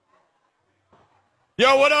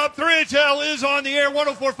Yo, what up? 3HL is on the air.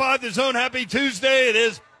 104.5 The Zone. Happy Tuesday. It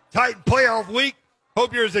is Titan playoff week.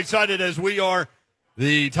 Hope you're as excited as we are.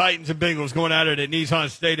 The Titans and Bengals going at it at Nissan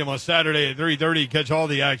Stadium on Saturday at 3:30. Catch all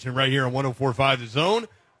the action right here on 104.5 The Zone.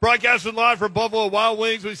 Broadcasting live from Buffalo Wild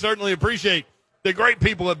Wings. We certainly appreciate the great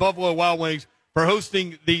people at Buffalo Wild Wings for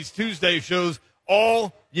hosting these Tuesday shows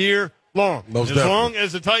all year long. As long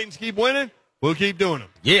as the Titans keep winning, we'll keep doing them.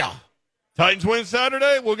 Yeah. Titans win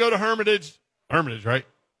Saturday, we'll go to Hermitage. Hermitage, right?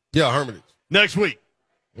 Yeah, Hermitage. Next week.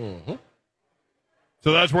 Mm-hmm.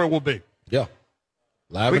 So that's where we'll be. Yeah.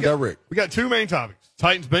 Live and direct. We got two main topics.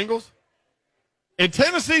 Titans, Bengals. And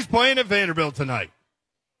Tennessee's playing at Vanderbilt tonight.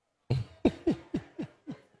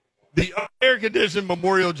 The air-conditioned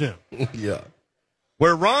Memorial Gym. Yeah.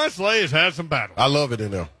 Where Ron Slay has had some battles. I love it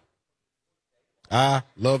in there. I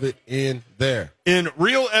love it in there. In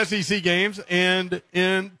real SEC games and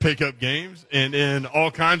in pickup games and in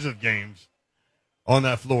all kinds of games on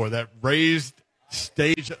that floor, that raised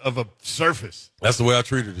stage of a surface. That's the way I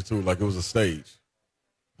treated it, too, like it was a stage.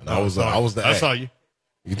 And I was the act. I saw you.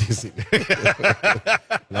 You did see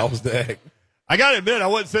and I was the act. I got to admit, I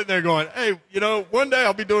wasn't sitting there going, hey, one day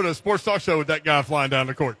I'll be doing a sports talk show with that guy flying down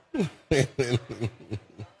the court.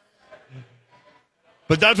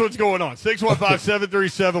 But that's what's going on.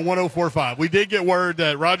 615-737-1045. We did get word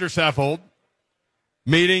that Rodger Saffold,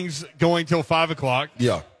 meetings going till 5 o'clock,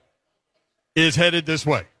 is headed this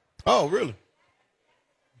way. Oh, really?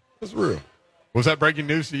 That's real. Was that breaking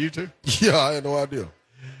news to you, too? Yeah, I had no idea.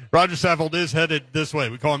 Rodger Saffold is headed this way.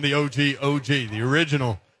 We call him the OG, the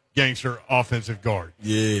original gangster offensive guard.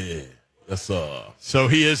 Yeah. So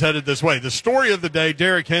he is headed this way. The story of the day,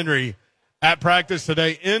 Derrick Henry at practice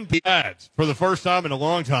today in pads for the first time in a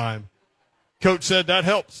long time. Coach said that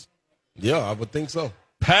helps. Yeah, I would think so.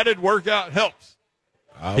 Padded workout helps.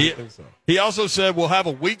 I would think so. He also said we'll have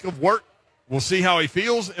a week of work. We'll see how he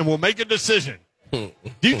feels, and we'll make a decision. Do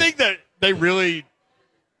you think that they really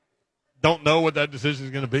don't know what that decision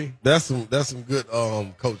is going to be? That's some good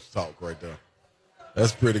coach talk right there.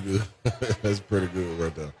 That's pretty good. That's pretty good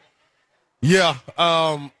right there. Yeah.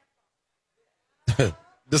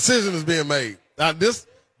 Decision is being made. Now, this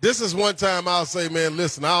is one time I'll say, man,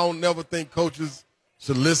 listen, I don't never think coaches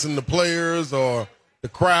should listen to players or the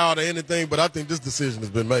crowd or anything, but I think this decision has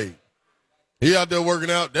been made. He out there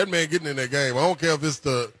working out. That man getting in that game. I don't care if it's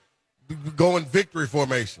the going victory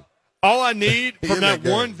formation. All I need from that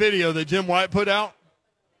one video that Jim White put out,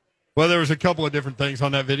 well, there was a couple of different things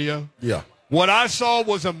on that video. Yeah. What I saw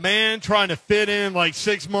was a man trying to fit in like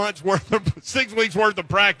 6 weeks worth of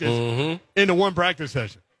practice into one practice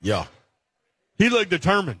session. Yeah. He looked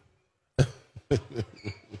determined. He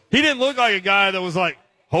didn't look like a guy that was like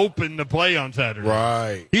hoping to play on Saturday.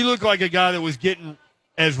 Right. He looked like a guy that was getting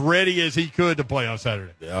as ready as he could to play on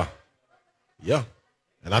Saturday. Yeah. Yeah.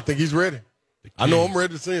 And I think he's ready. I know I'm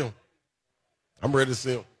ready to see him. I'm ready to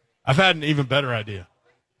see him. I've had an even better idea.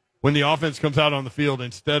 When the offense comes out on the field,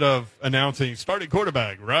 instead of announcing starting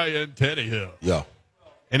quarterback Ryan Tannehill. Yeah.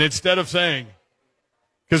 And instead of saying,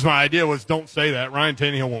 because my idea was don't say that, Ryan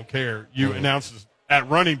Tannehill won't care. You announce at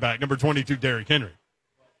running back, number 22, Derrick Henry.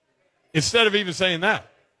 Instead of even saying that,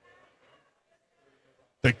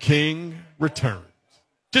 the king returns.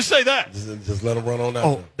 Just say that. Just let them run on out.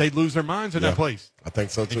 Oh, they'd lose their minds in that place. I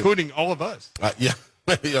think so, too. Including all of us. Yeah,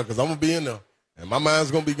 because I'm going to be in there, and my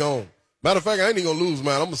mind's going to be gone. Matter of fact, I ain't even going to lose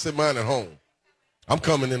mine. I'm going to sit mine at home. I'm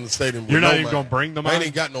coming in the stadium with You're not even mind. going to bring the mind? I ain't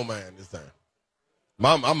even got no mind this time.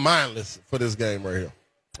 I'm mindless for this game right here.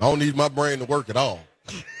 I don't need my brain to work at all.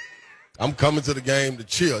 I'm coming to the game to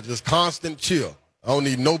chill, just constant chill. I don't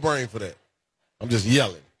need no brain for that. I'm just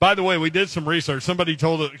yelling. By the way, we did some research. Somebody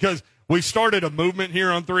told us, because we started a movement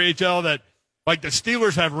here on 3HL that, like, the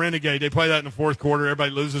Steelers have Renegade. They play that in the fourth quarter.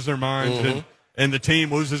 Everybody loses their minds, and the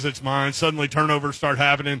team loses its mind. Suddenly turnovers start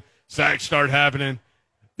happening. Sacks start happening.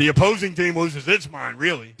 The opposing team loses its mind,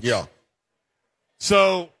 really. Yeah.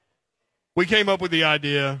 So we came up with the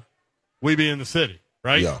idea, we be in the city,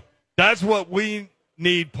 right? Yeah. That's what we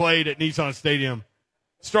need played at Nissan Stadium.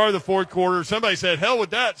 Start of the fourth quarter. Somebody said, hell with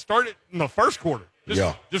that. Start it in the first quarter.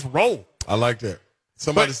 Just roll. I like that.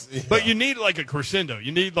 But you need like a crescendo.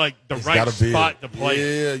 You need like the right spot to play.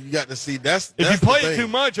 Yeah, you got to see. That's if you play it too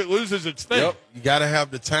much, it loses its thing. Yep. You got to have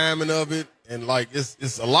the timing of it, and like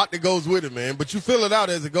it's a lot that goes with it, man. But you fill it out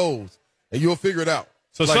as it goes, and you'll figure it out.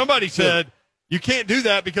 So somebody said you can't do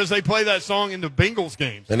that because they play that song in the Bengals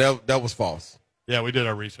games, and that was false. Yeah, we did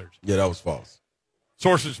our research. Yeah, that was false.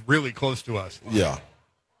 Sources really close to us. Yeah,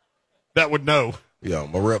 that would know. Yeah,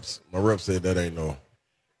 my reps said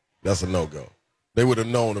that's a no-go. They would have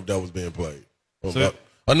known if that was being played. So,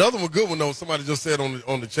 another one, good one though. Somebody just said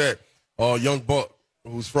on the chat, Young Buck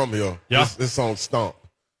who's from here. Yeah. This song Stomp.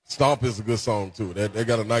 Stomp is a good song too. They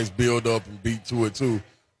got a nice build up and beat to it too.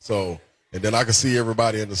 So, and then I can see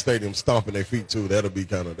everybody in the stadium stomping their feet too. That'll be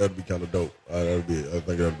kind of dope. I think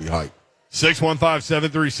that'll be hype.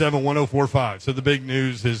 615-737-1045. So the big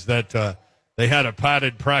news is that they had a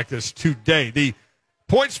padded practice today. The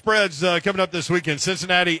point spreads coming up this weekend.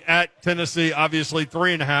 Cincinnati at Tennessee, obviously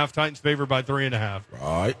 3.5. Titans favored by 3.5.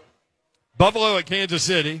 Right. Buffalo at Kansas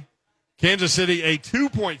City. Kansas City a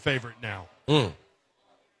 2-point favorite now.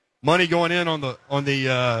 Money going in on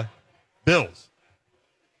the Bills.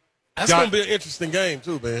 That's going to be an interesting game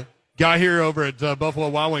too, man. Guy here over at Buffalo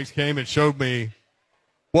Wild Wings came and showed me,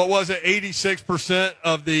 what was it, 86%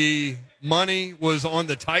 of the money was on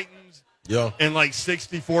the Titans. Yeah. And like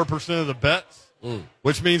 64% of the bets,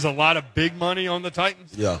 which means a lot of big money on the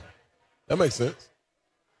Titans. Yeah. That makes sense.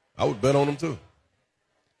 I would bet on them too.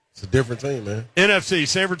 It's a different team, man. NFC,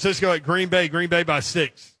 San Francisco at Green Bay by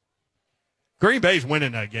 6. Green Bay's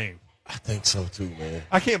winning that game. I think so too, man.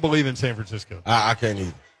 I can't believe in San Francisco. I can't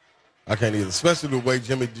either. Especially the way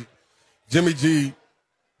Jimmy G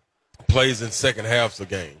plays in second halves of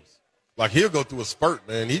games. Like, he'll go through a spurt,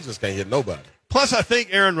 man. He just can't hit nobody. Plus, I think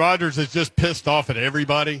Aaron Rodgers is just pissed off at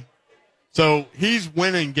everybody. So he's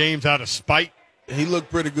winning games out of spite. He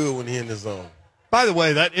looked pretty good when he in his zone. By the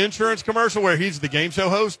way, that insurance commercial where he's the game show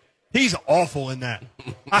host, he's awful in that.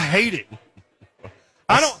 I hate it.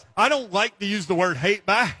 I don't like to use the word hate,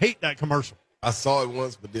 but I hate that commercial. I saw it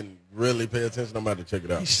once, but didn't really pay attention. I'm about to check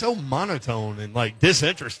it out. He's so monotone and like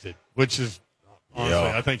disinterested, which is honestly,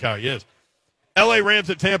 I think how he is. L.A. Rams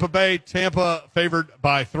at Tampa Bay. Tampa favored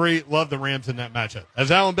by 3. Love the Rams in that matchup.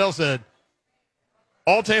 As Alan Bell said,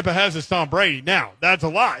 all Tampa has is Tom Brady. Now, that's a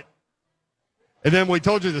lot. And then we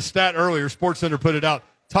told you the stat earlier, SportsCenter put it out.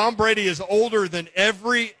 Tom Brady is older than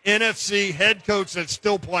every NFC head coach that's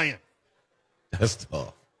still playing. That's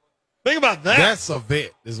tough. Think about that. That's a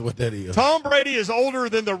vet, is what that is. Tom Brady is older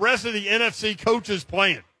than the rest of the NFC coaches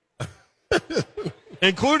playing,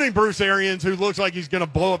 including Bruce Arians, who looks like he's going to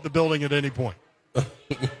blow up the building at any point.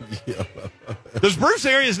 Yeah. Does Bruce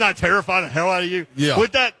Arians not terrify the hell out of you? Yeah.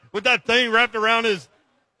 With that thing wrapped around his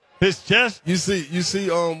chest? You see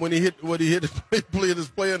when he hit his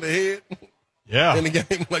play in the head? Yeah. In the game.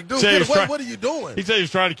 Like, dude, what are you doing? He said he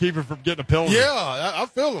was trying to keep him from getting a penalty. Yeah, I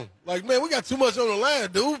feel him. Like, man, we got too much on the line,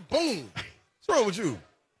 dude. Boom. What's wrong with you?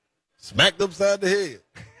 Smacked upside the head.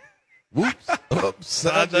 Whoops.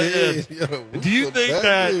 Upside the head. Yo, do you think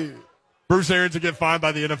that Bruce Arians will get fined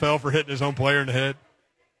by the NFL for hitting his own player in the head?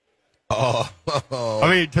 I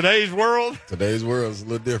mean, today's world is a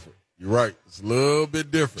little different. You're right. It's a little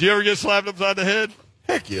bit different. Did you ever get slapped upside the head?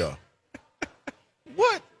 Heck yeah.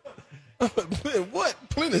 What? What?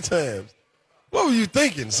 Plenty of times. What were you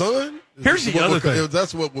thinking, son? Here's the other thing.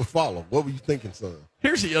 That's what would follow. What were you thinking, son?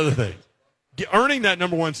 Here's the other thing. Earning that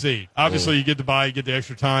number 1 seed, obviously you get to buy, you get the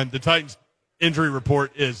extra time. The Titans injury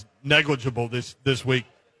report is negligible this week,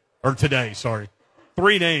 or today, sorry.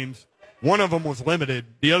 3 names. One of them was limited.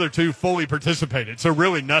 The other 2 fully participated, so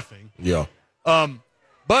really nothing. Yeah.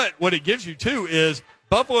 But what it gives you, too, is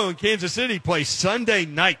Buffalo and Kansas City play Sunday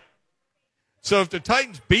night. So if the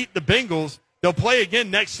Titans beat the Bengals, they'll play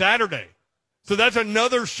again next Saturday. So that's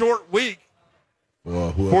another short week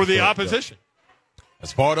for the opposition.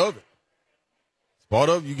 That's part of it. It's part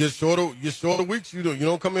of it. You get shorter weeks. You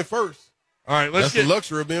don't come in first. All right, that's the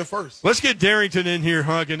luxury of being first. Let's get Darrington in here,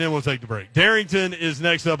 Hunk, and then we'll take the break. Darrington is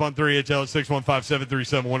next up on 3HL at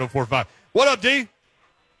 615-737-1045. What up, D?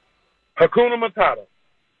 Hakuna Matata.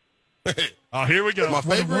 Oh, here we go. My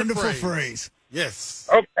favorite wonderful phrase. Yes.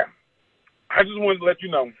 Okay. I just wanted to let you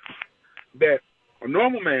know that a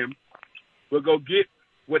normal man will go get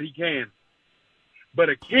what he can, but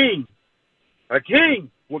a king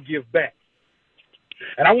will give back.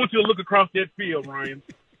 And I want you to look across that field, Ryan.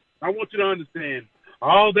 I want you to understand,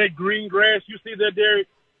 all that green grass you see there, Derek,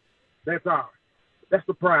 that's ours. That's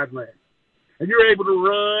the prize land. And you're able to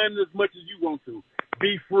run as much as you want to.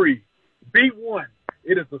 Be free. Be one.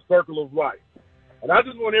 It is the circle of life. And I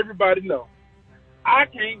just want everybody to know, I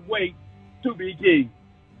can't wait to be king.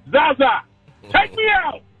 Zaza, take me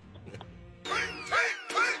out.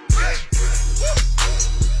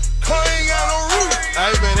 Calling out a roof.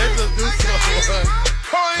 Hey, man, they just do something.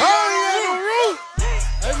 Calling out a roof.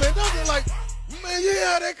 Hey, man, don't be like, man, you hear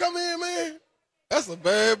how they come in, man? That's a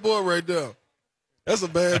bad boy right there. That's a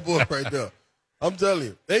bad boy right there. I'm telling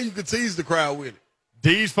you. Then you can tease the crowd with it.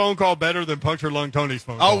 D's phone call better than Puncture Lung Tony's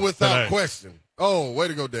phone call. Oh, without today. Question. Oh, way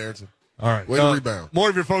to go, Darrington. All right. Way to rebound. More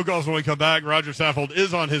of your phone calls when we come back. Rodger Saffold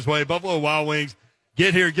is on his way. Buffalo Wild Wings.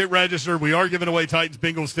 Get here. Get registered. We are giving away Titans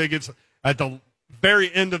Bengals tickets at the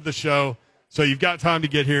very end of the show. So you've got time to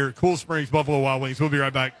get here. Cool Springs, Buffalo Wild Wings. We'll be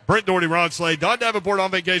right back. Brent Doherty, Ron Slade, Don Davenport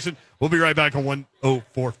on vacation. We'll be right back on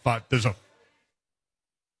 104.5 The Zone.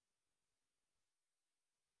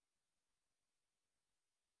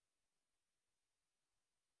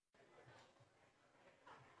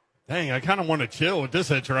 Dang, I kind of want to chill with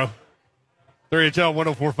this intro. 3HL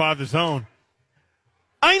 104.5 The Zone.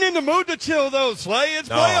 I ain't in the mood to chill, though, Slay. It's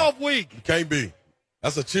playoff week. You can't be.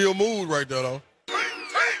 That's a chill mood right there, though.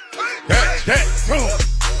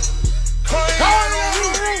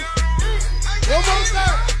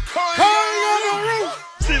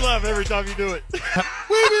 She laugh every time you do it.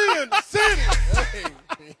 We in the city.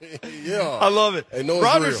 Yeah. I love it. Hey, no,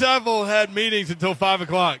 Rodger Saffold had meetings until 5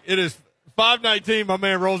 o'clock. It is 5:19. My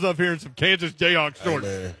man rolls up here in some Kansas Jayhawks shorts.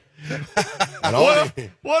 Hey,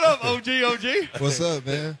 What up, OG? What's up,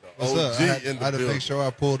 man? What's up? OG I had to building. make sure I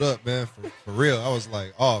pulled up, man, for real. I was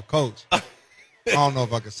like, oh, coach, I don't know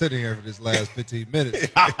if I can sit in here for this last 15 minutes.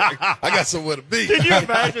 I got somewhere to be. Can you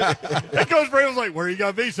imagine? And Coach Brady was like, where you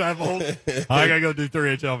got to be, Saffold? I got to go do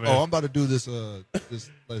 3HL, man. Oh, I'm about to do this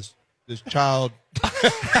this child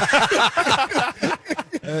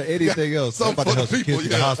anything else. I'm about to help some kids to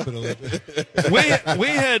the hospital.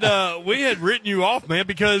 we had written you off, man,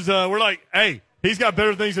 because we're like, hey, he's got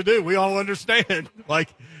better things to do. We all understand. Like,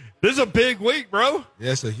 this is a big week, bro.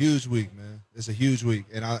 Yeah, it's a huge week, man. It's a huge week,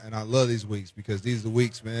 and I love these weeks because these are the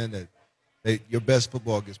weeks, man, that your best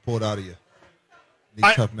football gets pulled out of you.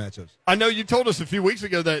 These tough matchups. I know you told us a few weeks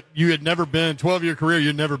ago that you had never been 12-year career.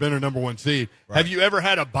 You'd never been a number one seed. Right. Have you ever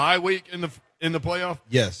had a bye week in the playoff?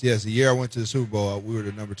 Yes. The year I went to the Super Bowl, we were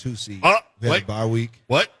the number 2 seed. We had a bye week.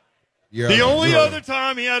 What? The only other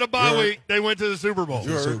time he had a bye week, they went to the Super Bowl.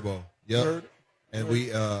 Super Bowl. Yep. And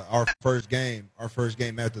we our first game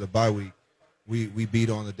after the bye week, we beat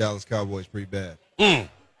on the Dallas Cowboys pretty bad.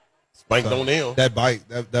 Spanked on them.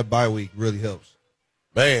 That bye week really helps.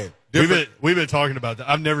 Man. We've been talking about that.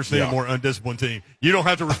 I've never seen a more undisciplined team. You don't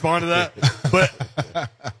have to respond to that, but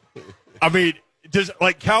I mean, just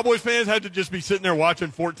like Cowboys fans had to just be sitting there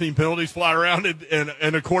watching 14 penalties fly around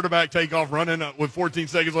and a quarterback take off running with 14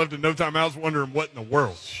 seconds left and no timeouts, wondering what in the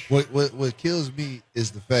world. What kills me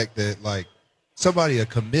is the fact that like somebody will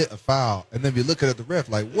commit a foul and then be looking at the ref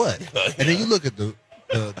like what, and then you look at the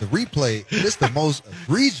replay. It's the most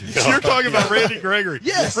egregious. You're talking about Randy Gregory.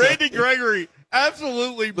 Yes, Randy Gregory.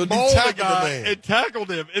 Absolutely mauled the guy and tackled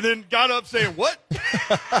him, and then got up saying, "What?"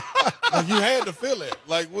 Like, you had to feel it.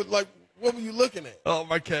 What were you looking at? Oh,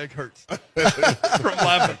 my keg hurts from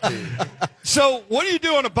laughing. So, what do you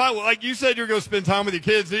do on a bye? Like you said, you're going to spend time with your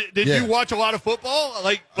kids. Did you watch a lot of football,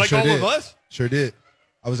 like sure all did. of us? Sure did.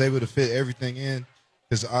 I was able to fit everything in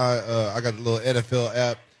because I got a little NFL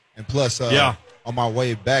app, and plus, on my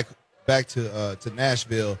way back to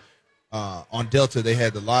Nashville. On Delta, they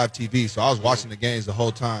had the live TV, so I was watching the games the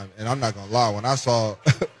whole time. And I'm not gonna lie, when I saw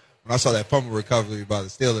that fumble recovery by the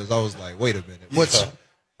Steelers, I was like, "Wait a minute,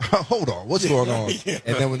 hold on, what's going on?" Yeah.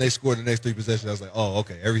 And then when they scored the next 3 possessions, I was like, "Oh,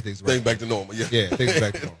 okay, everything's right." Things back to normal. Yeah, things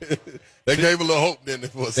back to normal. They gave a little hope,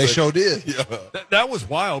 didn't they? They sure did. Yeah, that was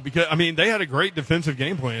wild because I mean they had a great defensive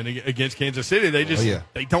game plan against Kansas City. They just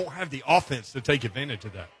they don't have the offense to take advantage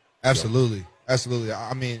of that. Absolutely.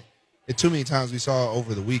 I mean. Too many times we saw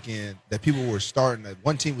over the weekend that people were starting. That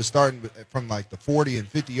one team was starting from like the 40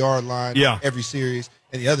 and 50-yard line every series,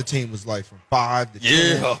 and the other team was like from 5 to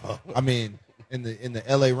 10. I mean, in the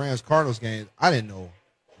L.A. Rams Cardinals game, I didn't know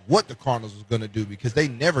what the Cardinals was going to do because they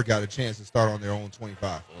never got a chance to start on their own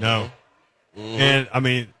 25. No, and I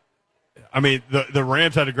mean the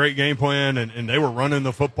Rams had a great game plan, and they were running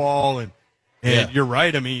the football, and you're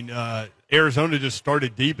right. I mean, Arizona just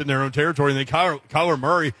started deep in their own territory, and then Kyler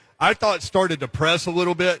Murray. I thought started to press a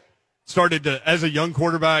little bit, started to, as a young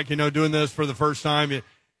quarterback, doing this for the first time,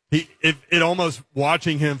 it almost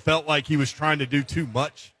watching him felt like he was trying to do too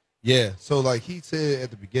much. Yeah. So like he said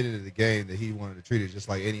at the beginning of the game that he wanted to treat it just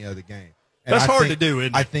like any other game. And that's hard to do,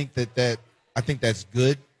 isn't it? I think that's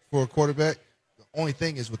good for a quarterback. The only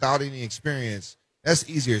thing is without any experience, that's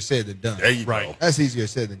easier said than done. There you go. That's easier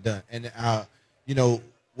said than done. And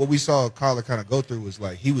what we saw Kyler kind of go through was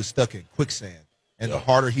like he was stuck in quicksand. And the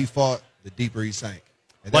harder he fought, the deeper he sank.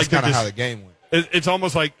 And that's kind of how the game went. It's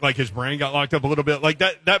almost like his brain got locked up a little bit. Like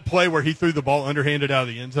that play where he threw the ball underhanded out of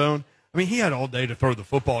the end zone. I mean, he had all day to throw the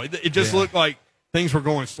football. It just looked like things were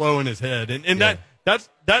going slow in his head. And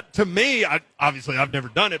that to me, obviously I've never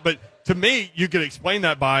done it, but to me, you could explain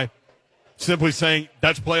that by simply saying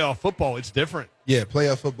that's playoff football. It's different. Yeah,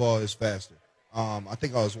 playoff football is faster. I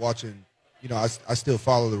think I was watching, I still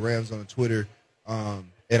follow the Rams on Twitter.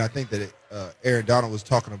 And I think that Aaron Donald was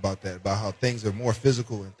talking about that, about how things are more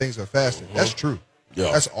physical and things are faster. That's true.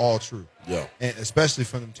 Yeah. That's all true. Yeah. And especially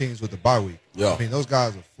from them teams with the bye week. Yeah. I mean, those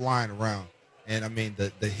guys are flying around. And, I mean,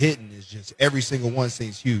 the hitting is just every single one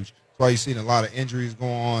seems huge. That's why you've seen a lot of injuries go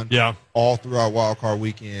on all throughout Wild Card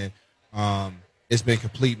Weekend. It's been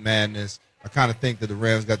complete madness. I kind of think that the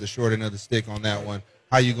Rams got the short end of the stick on that one.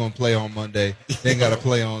 How you going to play on Monday? Then got to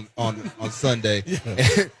play on Sunday.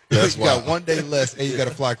 You got 1 day less, and you got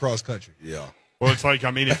to fly cross country. Yeah. Well, it's like,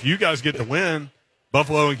 I mean, if you guys get the win,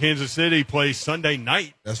 Buffalo and Kansas City play Sunday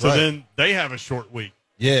night. That's so right. Then they have a short week.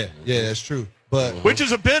 Yeah, that's true. But which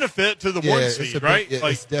is a benefit to the 1 seed, right? Yeah,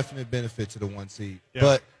 it's definitely a benefit to the 1 seed. Yeah.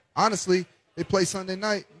 But honestly, they play Sunday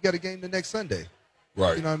night. You got a game the next Sunday.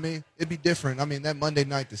 Right. You know what I mean? It'd be different. I mean, that Monday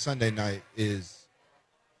night to Sunday night is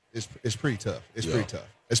pretty tough. It's pretty tough,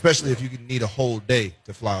 especially if you need a whole day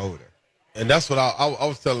to fly over there. And that's what I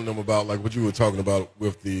was telling them about, like what you were talking about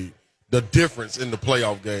with the difference in the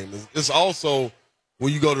playoff game. It's also,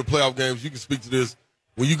 when you go to the playoff games, you can speak to this,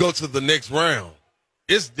 when you go to the next round,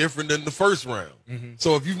 it's different than the first round. Mm-hmm.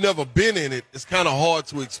 So if you've never been in it, it's kind of hard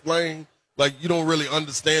to explain. Like, you don't really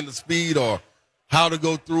understand the speed or how to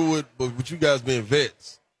go through it. But with you guys being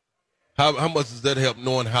vets, how much does that help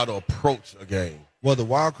knowing how to approach a game? Well, the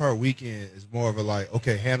wild card weekend is more of a like,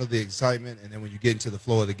 okay, handle the excitement, and then when you get into the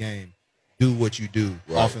flow of the game, do what you do,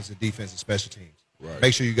 right. Offense and defense and special teams. Right.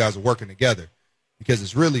 Make sure you guys are working together, because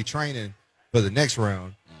it's really training for the next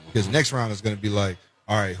round, because the next round is going to be like,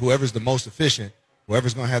 all right, whoever's the most efficient,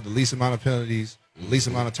 whoever's going to have the least amount of penalties, the least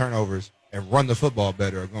amount of turnovers, and run the football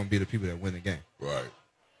better are going to be the people that win the game. Right.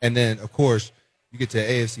 And then, of course, you get to the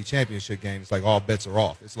AFC Championship game, it's like all bets are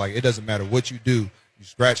off. It's like it doesn't matter what you do. You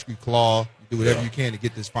scratch, you claw, you do whatever you can to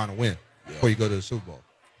get this final win before you go to the Super Bowl.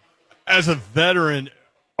 As a veteran,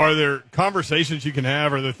 are there conversations you can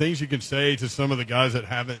have? Are there things you can say to some of the guys that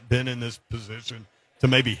haven't been in this position to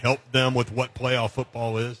maybe help them with what playoff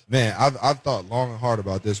football is? Man, I've thought long and hard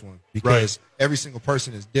about this one, because every single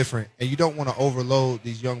person is different, and you don't want to overload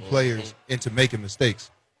these young players into making mistakes.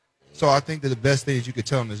 So I think that the best thing that you could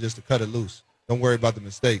tell them is just to cut it loose. Don't worry about the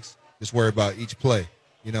mistakes. Just worry about each play.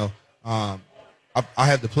 You know, I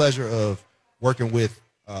have the pleasure of working with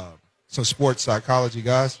some sports psychology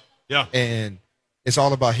guys. Yeah. And it's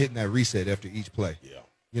all about hitting that reset after each play. Yeah.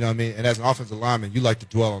 You know what I mean? And as an offensive lineman, you like to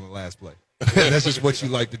dwell on the last play. That's just what you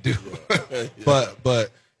like to do.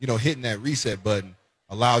 But you know, hitting that reset button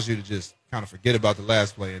allows you to just kind of forget about the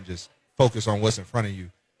last play and just focus on what's in front of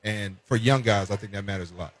you. And for young guys, I think that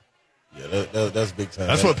matters a lot. Yeah, that's big time.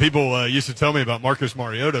 That's what people used to tell me about Marcus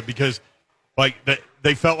Mariota, because like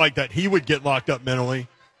they felt like that he would get locked up mentally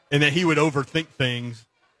and that he would overthink things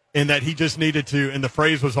and that he just needed to, and the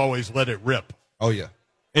phrase was always let it rip. Oh, yeah.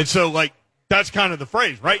 And so, like, that's kind of the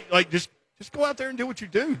phrase, right? Like, just go out there and do what you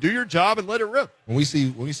do. Do your job and let it rip. When we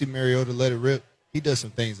see Mariota let it rip, he does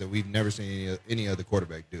some things that we've never seen any other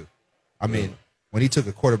quarterback do. I mean, when he took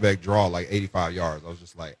a quarterback draw like 85 yards, I was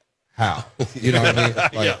just like, how? You know what I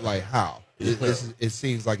mean? Like how? It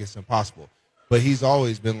seems like it's impossible. But he's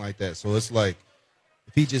always been like that. So it's like,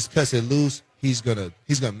 if he just cuts it loose, he's gonna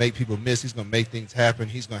make people miss. He's gonna make things happen.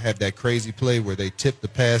 He's gonna have that crazy play where they tipped the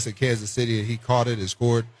pass at Kansas City and he caught it and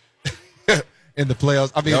scored in the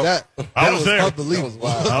playoffs. I mean, that was there. Unbelievable.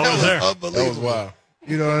 I was there. Unbelievable. That was wild.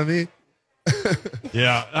 You know what I mean?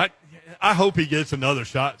 Yeah, I hope he gets another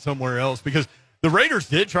shot somewhere else, because the Raiders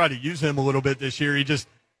did try to use him a little bit this year.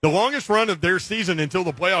 The longest run of their season until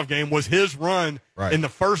the playoff game was his run in the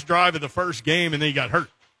first drive of the first game, and then he got hurt.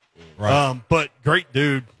 Right. But great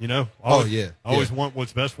dude, you know. Always want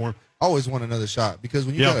what's best for him. Always want another shot, because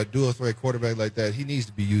when you got a dual threat quarterback like that, he needs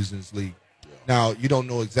to be used in this league. Now, you don't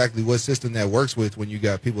know exactly what system that works with when you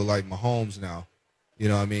got people like Mahomes now. You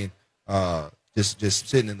know what I mean? Just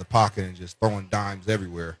sitting in the pocket and just throwing dimes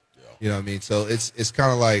everywhere. Yeah. You know what I mean? So it's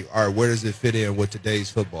kind of like, all right, where does it fit in with today's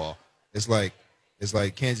football? It's like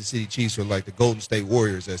Kansas City Chiefs were like the Golden State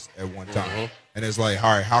Warriors at one time. Mm-hmm. And it's like,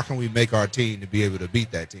 all right, how can we make our team to be able to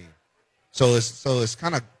beat that team? So it's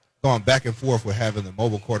kind of going back and forth with having the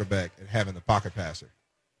mobile quarterback and having the pocket passer.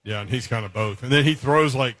 Yeah, and he's kind of both. And then he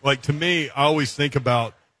throws like to me, I always think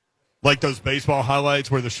about like those baseball highlights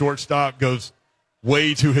where the shortstop goes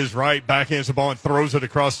way to his right, backhands the ball and throws it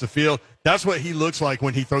across the field. That's what he looks like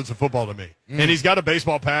when he throws the football to me. And he's got a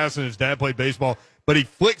baseball pass, and his dad played baseball, but he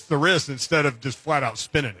flicks the wrist instead of just flat out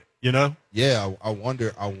spinning it, you know? Yeah, I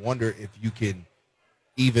wonder if you can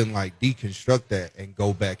even like deconstruct that and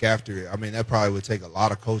go back after it. I mean, that probably would take a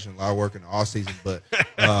lot of coaching, a lot of work in the offseason, but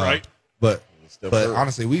right. But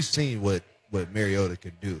honestly, we've seen what Mariota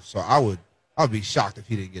can do. So I'd be shocked if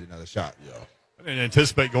he didn't get another shot. Yeah. I didn't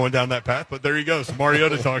anticipate going down that path, but there you go. Some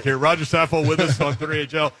Mariota talk here. Rodger Saffold with us on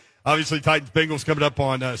 3HL. Obviously, Titans-Bengals coming up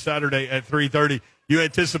on Saturday at 3:30. you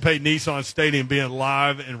anticipate Nissan Stadium being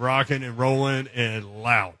live and rocking and rolling and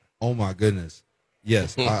loud. Oh my goodness,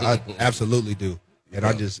 yes, I absolutely do. And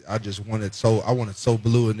I just want it so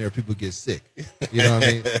blue in there people get sick. You know what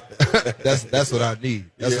I mean? That's what I need.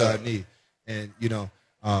 That's what I need. And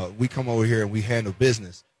we come over here and we handle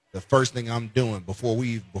business. The first thing I'm doing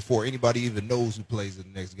before anybody even knows who plays in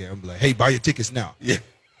the next game, I'm like, hey, buy your tickets now. Yeah.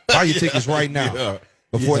 Buy your tickets right now.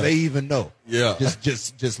 Before they even know. Yeah.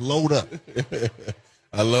 Just load up.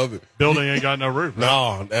 I love it. Building ain't got no roof.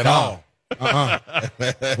 Right? No, at all.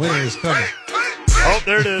 Winter is coming. Oh,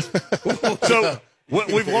 there it is. So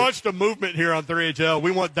we've launched a movement here on 3HL.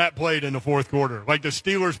 We want that played in the fourth quarter. Like the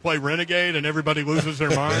Steelers play Renegade and everybody loses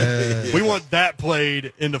their mind. We want that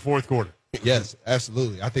played in the fourth quarter. Yes,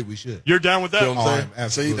 absolutely. I think we should. You're down with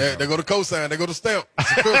that? See, they go to cosign. They go to stamp.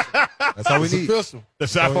 It's official. That's all we need. Official. The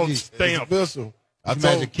Saffold stamp. It's official.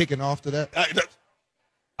 Imagine kicking off to that.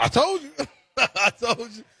 I told you. I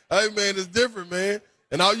told you. Hey, man, it's different, man.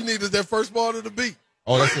 And all you need is that first part of the beat.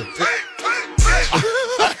 Oh, that's it.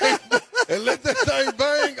 And let that thing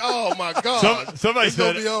bang. Oh, my God. Somebody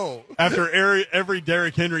said after every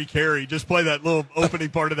Derrick Henry carry, just play that little opening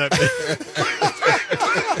part of that beat.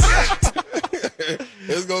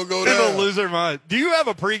 It's going to go down. They're going to lose their mind. Do you have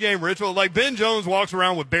a pregame ritual? Like Ben Jones walks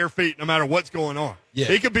around with bare feet no matter what's going on.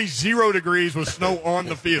 Yeah. It could be 0 degrees with snow on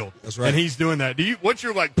the field. That's right. And he's doing that. What's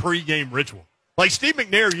your pregame ritual? Like Steve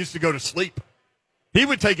McNair used to go to sleep. He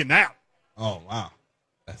would take a nap. Oh, wow.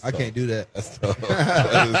 I can't do that. That's tough.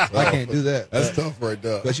 I can't do that. That's tough right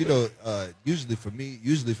there. But usually for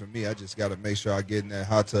me, I just got to make sure I get in that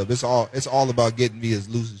hot tub. It's all about getting me as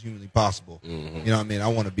loose as humanly possible. Mm-hmm. You know what I mean? I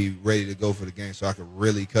want to be ready to go for the game so I can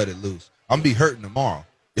really cut it loose. I'm gonna be hurting tomorrow,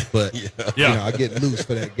 but I get loose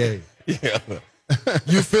for that game. Yeah.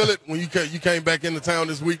 You feel it when you came back into town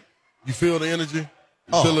this week? You feel the energy?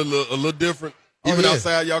 You feel it a little different, even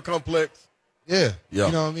outside y'all complex? Yeah.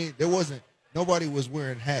 You know what I mean? Nobody was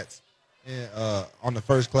wearing hats on the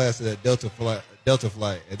first class of that Delta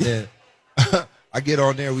flight. And then I get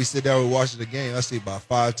on there, we sit down, we're watching the game. I see about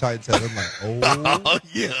 5 Titans hats. I'm like,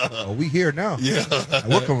 oh, we here now. Yeah.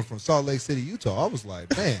 And we're coming from Salt Lake City, Utah. I was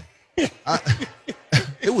like, man,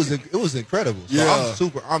 it was incredible.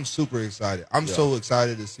 So I'm super excited. I'm so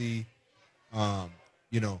excited to see,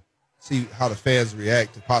 see how the fans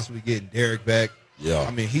react to possibly getting Derek back. Yeah.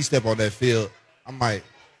 I mean, he step on that field, I might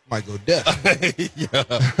go deaf.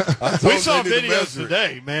 We saw videos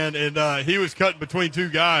today, man, and he was cutting between 2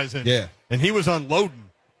 guys, and he was unloading.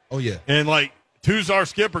 Oh yeah, and Tuzar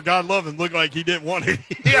skipper, God love him, looked like he didn't want it.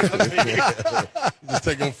 Just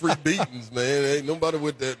taking free beatings, man. Ain't nobody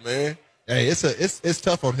with that, man. Hey, it's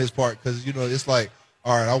tough on his part because it's like,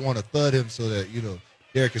 all right, I want to thud him so that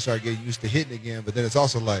Derek can start getting used to hitting again, but then it's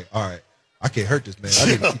also like, all right, I can't hurt this man. I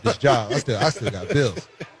need to keep this job. I still got bills.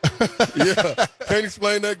 Can't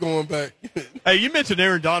explain that going back. Hey, you mentioned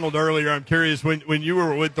Aaron Donald earlier. I'm curious, when you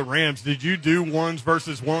were with the Rams, did you do ones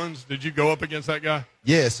versus ones? Did you go up against that guy?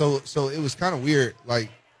 Yeah, so it was kind of weird. Like,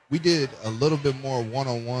 we did a little bit more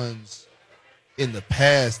one-on-ones in the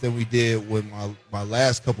past than we did with my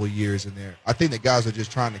last couple of years in there. I think the guys are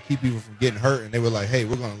just trying to keep people from getting hurt, and they were like, hey,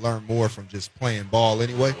 we're going to learn more from just playing ball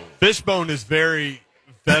anyway. Fishbone is very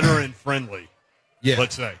veteran-friendly,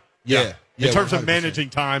 let's say. Yeah. In terms 100%. Of managing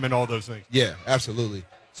time and all those things. Yeah, absolutely.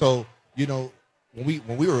 So, when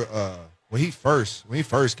he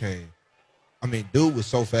first came, I mean, dude was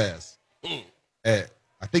so fast. I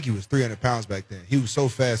think he was 300 pounds back then. He was so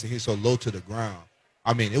fast and he was so low to the ground.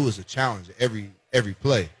 I mean, it was a challenge every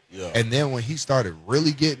play. Yeah. And then when he started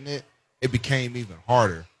really getting it, it became even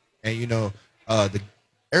harder. And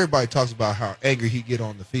everybody talks about how angry he get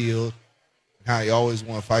on the field, how he always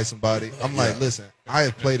want to fight somebody. I'm like, listen, I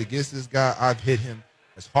have played against this guy. I've hit him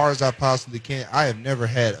as hard as I possibly can. I have never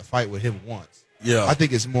had a fight with him once. Yeah. I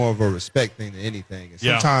think it's more of a respect thing than anything. And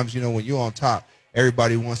sometimes, when you're on top,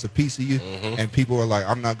 everybody wants a piece of you, and people are like,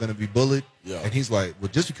 I'm not going to be bullied. Yeah. And he's like, well,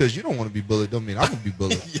 just because you don't want to be bullied don't mean I'm going to be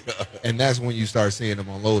bullied. And that's when you start seeing him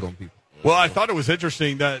unload on people. Well, I thought it was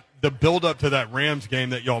interesting that the build-up to that Rams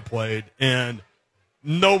game that y'all played, and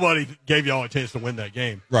nobody gave y'all a chance to win that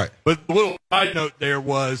game. Right. But the little side note there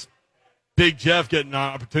was Big Jeff getting an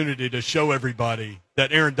opportunity to show everybody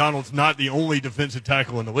that Aaron Donald's not the only defensive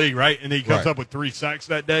tackle in the league, right? And he comes up with 3 sacks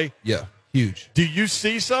that day. Yeah, huge. Do you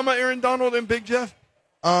see some of Aaron Donald and Big Jeff?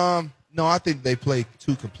 No, I think they play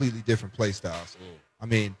 2 completely different play styles. I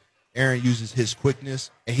mean, Aaron uses his quickness,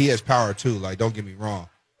 and he has power too. Like, don't get me wrong.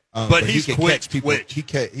 But he's he can quick. Catch people, he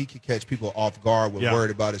can catch people off guard with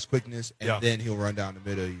worried about his quickness, and then he'll run down the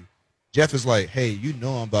middle of you. Jeff is like, hey,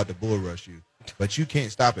 I'm about to bull rush you, but you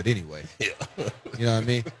can't stop it anyway. You know what I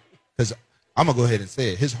mean? Because I'm gonna go ahead and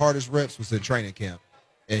say it. His hardest reps was in training camp,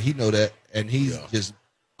 and he know that, and he's just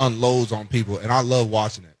unloads on people, and I love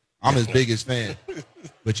watching it. I'm his biggest fan.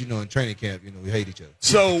 But, in training camp, we hate each other.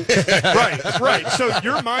 So, right. So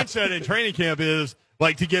your mindset in training camp is,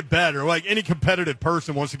 like, to get better. Like, any competitive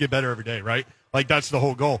person wants to get better every day, right? Like, that's the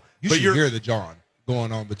whole goal. You should hear the John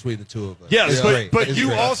going on between the two of us. Yes, but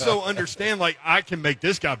you also understand, like, I can make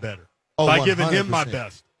this guy better by giving him my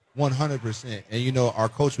best. 100%. And, our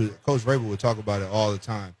Coach Vrabel would talk about it all the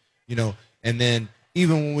time, and then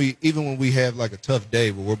even when we have, like, a tough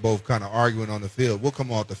day where we're both kind of arguing on the field, we'll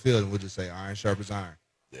come off the field and we'll just say iron sharp as iron.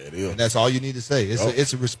 Yeah, it is. And that's all you need to say.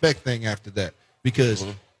 It's a respect thing after that because,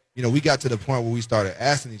 we got to the point where we started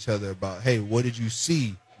asking each other about, hey, what did you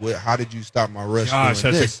see? How did you stop my rush? Gosh,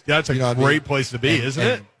 that's a great place to be, isn't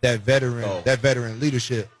it? That veteran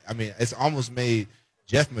leadership, it's almost made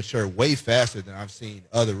Jeff mature way faster than I've seen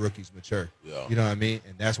other rookies mature. Yeah. You know what I mean?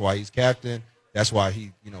 And that's why he's captain. That's why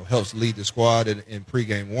he, helps lead the squad in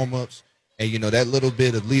pregame warmups. And, that little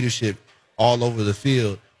bit of leadership all over the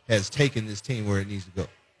field has taken this team where it needs to go.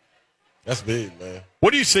 That's big, man.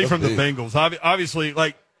 What do you see from the Bengals? Obviously,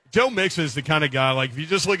 like, Joe Mixon is the kind of guy, like, if you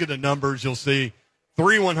just look at the numbers, you'll see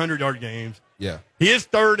 3 100-yard games. Yeah. He is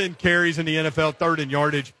third in carries in the NFL, third in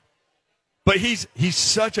yardage. But he's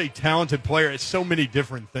such a talented player at so many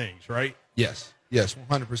different things, right? Yes,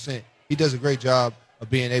 100%. He does a great job of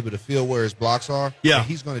being able to feel where his blocks are. Yeah. And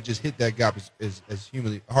he's going to just hit that gap as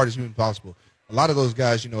hard as humanly possible. A lot of those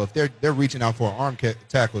guys, if they're reaching out for an arm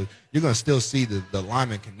tackle, you're going to still see the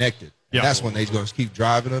lineman connected. And that's when they're going to keep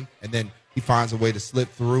driving him. And then he finds a way to slip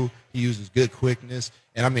through. He uses good quickness.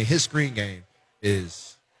 And, his screen game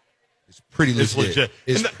is pretty legit.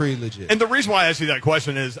 It's pretty legit. And the reason why I ask you that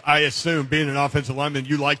question is I assume, being an offensive lineman,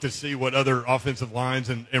 you like to see what other offensive lines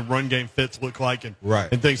and run game fits look like and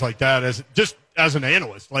things like that as an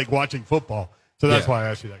analyst, like watching football. So that's why I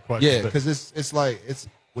asked you that question. Yeah, because it's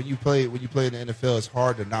when you play in the NFL, it's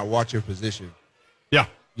hard to not watch your position. Yeah.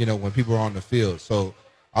 When people are on the field. So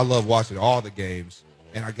I love watching all the games,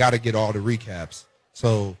 and I got to get all the recaps.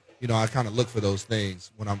 So, I kind of look for those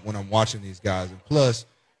things when I'm watching these guys. And plus,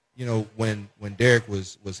 when Derek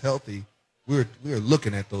was healthy, we were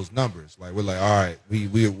looking at those numbers. Like, we're like, all right,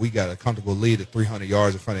 we got a comfortable lead at 300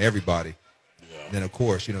 yards in front of everybody. Yeah. And then, of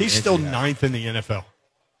course, he's still ninth in the NFL.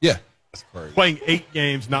 Yeah. That's crazy. Playing 8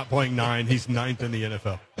 games, not playing 9. He's ninth in the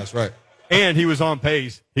NFL. That's right. And he was on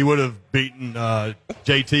pace. He would have beaten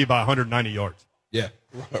JT by 190 yards. Yeah.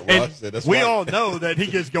 And we all know that he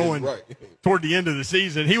gets going toward the end of the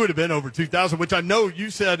season. He would have been over 2,000, which I know you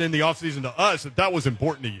said in the offseason to us that was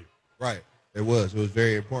important to you. Right. It was. It was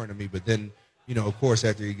very important to me. But then, of course,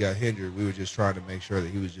 after he got injured, we were just trying to make sure that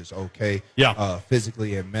he was just okay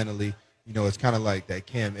physically and mentally. It's kind of like that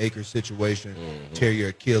Cam Akers situation, tear your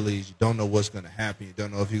Achilles. You don't know what's going to happen. You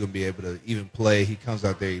don't know if you're going to be able to even play. He comes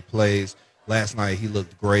out there, he plays. Last night, he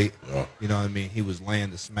looked great. Yeah. You know what I mean? He was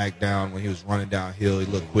laying the smack down when he was running downhill. He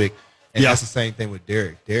looked quick. And that's the same thing with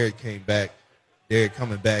Derek. Derek came back. Derek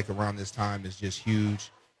coming back around this time is just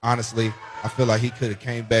huge. Honestly, I feel like he could have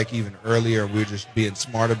came back even earlier, and we were just being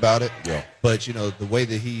smart about it. Yeah. But, the way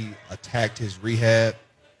that he attacked his rehab,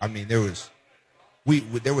 there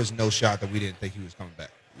was no shot that we didn't think he was coming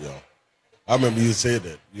back. Yeah. I remember you said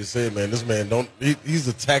that. You said, man, this man he's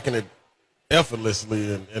attacking it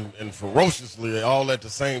effortlessly and ferociously all at the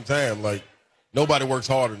same time. Like, nobody works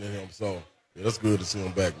harder than him. So, that's good to see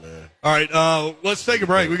him back, man. All right, let's take a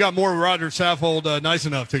break. We got more Rodger Saffold nice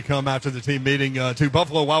enough to come after the team meeting to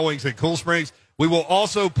Buffalo Wild Wings at Cool Springs. We will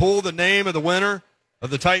also pull the name of the winner of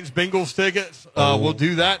the Titans-Bengals tickets. We'll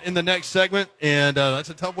do that in the next segment, and that's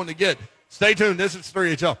a tough one to get. Stay tuned. This is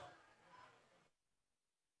 3HL.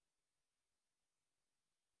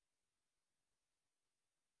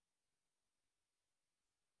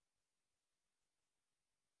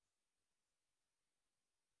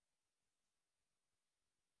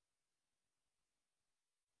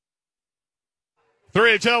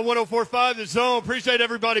 (3HL 104.5 The Zone). Appreciate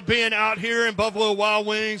everybody being out here in Buffalo Wild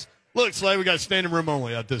Wings. Look, Slay, we got standing room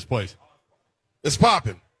only at this place. It's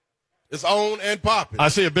popping. It's on and popping. I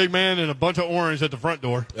see a big man and a bunch of orange at the front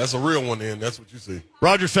door. That's a real one, then. That's what you see.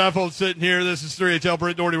 Rodger Saffold sitting here. This is 3HL.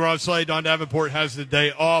 Brent Doherty, Rod Slade. Don Davenport has the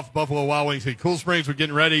day off. Buffalo Wild Wings at Cool Springs. We're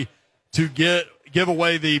getting ready to give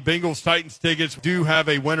away the Bengals-Titans tickets. We do have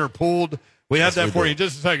a winner pulled. We have that for you in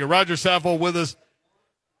just a second. Rodger Saffold with us.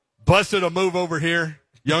 Busted a move over here,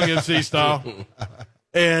 Young MC style.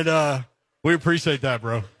 And we appreciate that,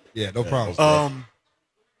 bro. Yeah, no problem.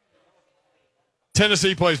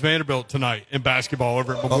 Tennessee plays Vanderbilt tonight in basketball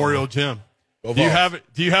over at Memorial Gym. Do you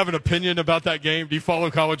have an opinion about that game? Do you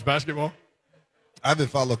follow college basketball? I haven't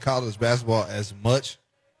followed college basketball as much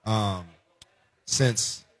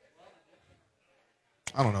since,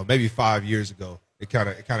 I don't know, maybe 5 years ago. It kind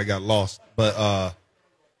of got lost. But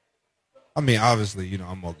I mean, obviously, you know,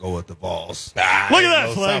 I'm gonna go with the Vols. Look at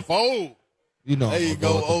that, Slay. Saffold. You know, There you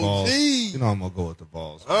go, with the Vols. OG. You know, I'm gonna go with the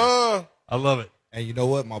Vols. I love it. And you know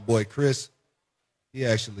what, my boy Chris, he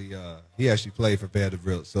actually played for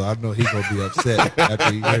Vanderbilt, so I know he's gonna be upset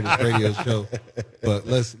after he heard his radio show. But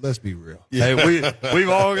let's be real. Hey, we've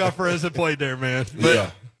all got friends that played there, man.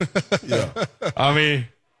 But, Yeah. I mean,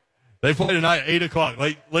 they play tonight, 8 o'clock,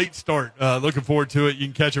 late start. Looking forward to it. You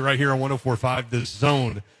can catch it right here on 104.5 The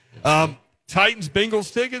Zone. Titans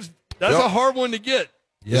Bengals tickets. That's a hard one to get.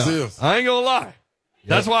 Yes, it is. I ain't gonna lie.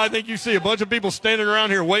 That's why I think you see a bunch of people standing around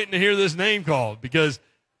here waiting to hear this name called, because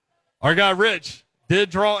our guy Rich did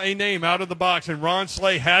draw a name out of the box, and Ron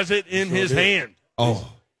Slay has it in his hand.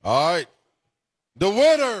 Oh. All right. The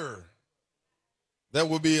winner that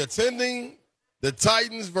will be attending the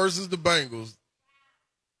Titans versus the Bengals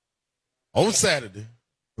on Saturday,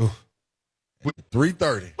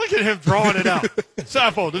 3:30. Look at him drawing it out.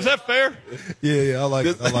 Saffold, is that fair? Yeah, I like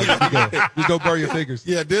it. Just go burn your fingers.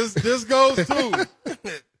 Yeah, this goes to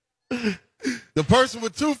the person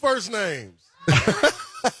with 2 first names,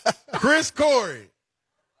 Chris Corey.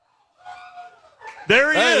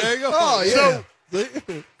 There he is. There you go. Oh, yeah.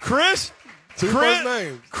 So, Chris, Two first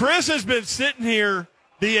names. Chris has been sitting here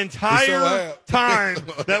the entire have. time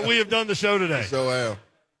that we have done the show today. He so have.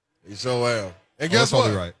 And Oh, guess that's what?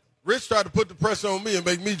 probably right. Rich tried to put the pressure on me and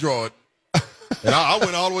make me draw it. And I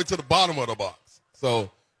went all the way to the bottom of the box.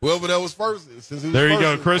 So whoever that was first, since he was There you first,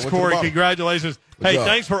 go, I Chris went to the Corey. bottom. Congratulations. Hey, job.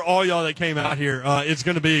 thanks for all y'all that came out here. It's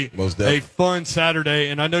going to be Most a definitely. fun Saturday,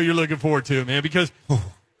 and I know you're looking forward to it, man, because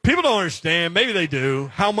people don't understand, maybe they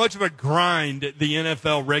do, how much of a grind the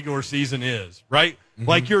NFL regular season is, right?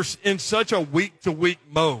 Like you're in such a week-to-week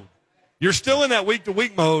mode. You're still in that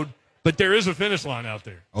week-to-week mode, but there is a finish line out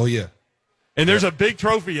there. Oh yeah. And there's a big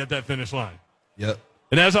trophy at that finish line. Yep.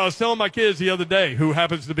 And as I was telling my kids the other day, who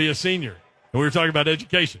happens to be a senior, and we were talking about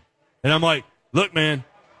education, and I'm like, look, man,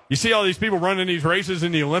 you see all these people running these races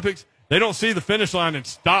in the Olympics? They don't see the finish line and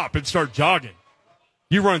stop and start jogging.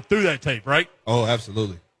 You run through that tape, right? Oh,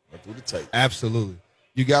 absolutely. Run through the tape. Absolutely.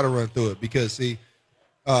 You got to run through it because, see,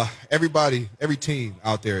 every team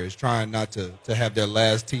out there is trying not to have their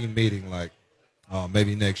last team meeting like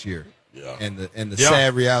maybe next year. Yeah. And the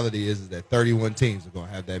sad reality is that 31 teams are going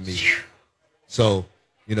to have that meeting. So,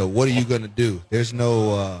 you know, what are you going to do? There's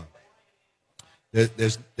no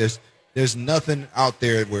there's nothing out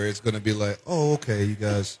there where it's going to be like, oh, okay, you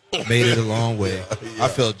guys made it a long way. I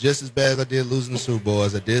felt just as bad as I did losing the Super Bowl,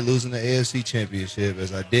 as I did losing the AFC Championship,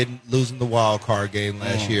 as I did losing the wild card game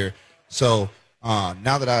last year. So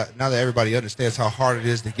now that everybody understands how hard it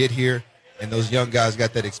is to get here, and those young guys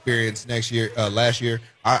got that experience last year,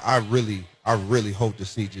 I really hope to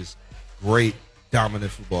see just great,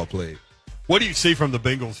 dominant football played. What do you see from the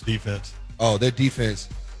Bengals defense? Oh, their defense,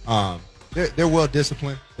 they're well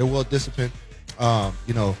disciplined. They're well disciplined.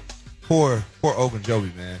 You know, poor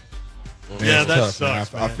Ogunjobi, man. Yeah, It's that tough,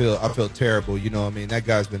 sucks, man. I feel terrible. You know, I mean, that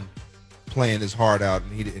guy's been playing his heart out,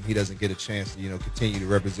 and he doesn't get a chance to continue to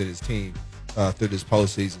represent his team through this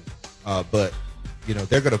postseason. But you know,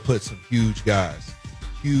 they're going to put some huge guys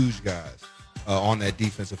on that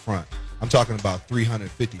defensive front. I'm talking about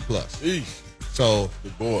 350 plus. Eesh. So,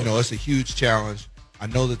 Good boy. you know, it's a huge challenge. I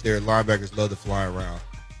know that their linebackers love to fly around.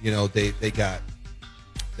 You know, they got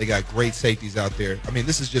great safeties out there. I mean,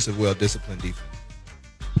 this is just a well-disciplined defense.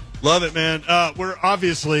 Love it, man. We're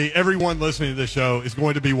obviously, everyone listening to this show is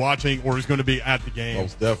going to be watching or is going to be at the game.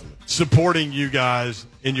 Most definitely. Supporting you guys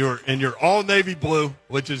in your all navy blue,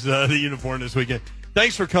 which is the uniform this weekend.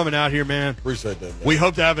 Thanks for coming out here, man. Appreciate that, man. We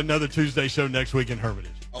hope to have another Tuesday show next week in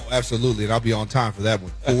Hermitage. Oh, absolutely, and I'll be on time for that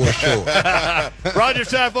one for sure. Rodger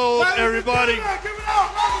Saffold, everybody.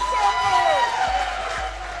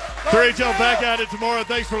 3HL back at it tomorrow.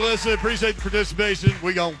 Thanks for listening. Appreciate the participation.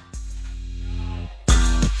 We gone.